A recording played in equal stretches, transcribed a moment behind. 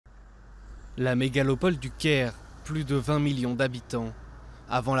La mégalopole du Caire, plus de 20 millions d'habitants.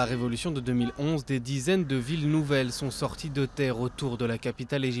 Avant la révolution de 2011, des dizaines de villes nouvelles sont sorties de terre autour de la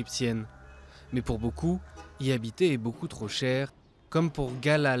capitale égyptienne. Mais pour beaucoup, y habiter est beaucoup trop cher, comme pour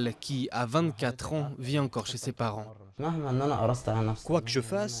Galal qui, à 24 ans, vit encore chez ses parents. Quoi que je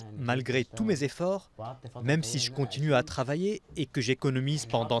fasse, malgré tous mes efforts, même si je continue à travailler et que j'économise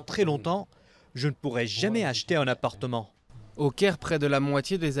pendant très longtemps, je ne pourrai jamais acheter un appartement. Au Caire, près de la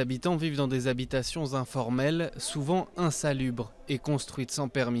moitié des habitants vivent dans des habitations informelles, souvent insalubres et construites sans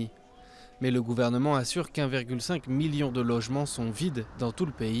permis. Mais le gouvernement assure qu'1,5 million de logements sont vides dans tout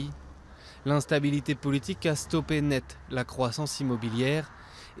le pays. L'instabilité politique a stoppé net la croissance immobilière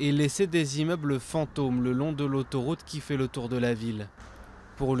et laissé des immeubles fantômes le long de l'autoroute qui fait le tour de la ville.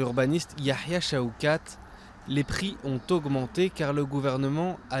 Pour l'urbaniste Yahya Chaoukat, les prix ont augmenté car le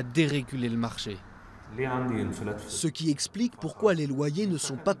gouvernement a dérégulé le marché. Ce qui explique pourquoi les loyers ne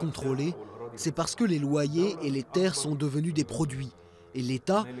sont pas contrôlés, c'est parce que les loyers et les terres sont devenus des produits. Et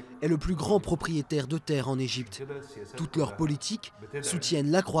l'État est le plus grand propriétaire de terres en Égypte. Toutes leurs politiques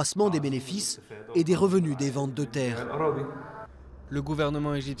soutiennent l'accroissement des bénéfices et des revenus des ventes de terres. Le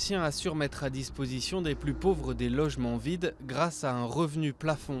gouvernement égyptien assure mettre à disposition des plus pauvres des logements vides grâce à un revenu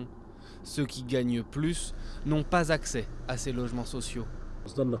plafond. Ceux qui gagnent plus n'ont pas accès à ces logements sociaux.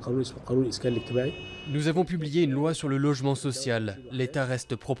 Nous avons publié une loi sur le logement social. L'État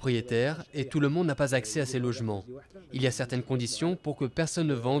reste propriétaire et tout le monde n'a pas accès à ces logements. Il y a certaines conditions pour que personne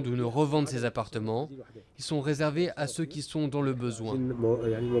ne vende ou ne revende ces appartements. Ils sont réservés à ceux qui sont dans le besoin.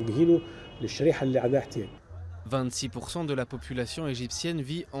 26% de la population égyptienne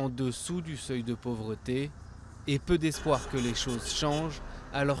vit en dessous du seuil de pauvreté et peu d'espoir que les choses changent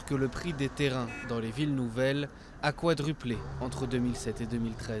alors que le prix des terrains dans les villes nouvelles a quadruplé entre 2007 et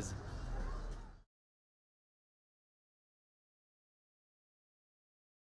 2013.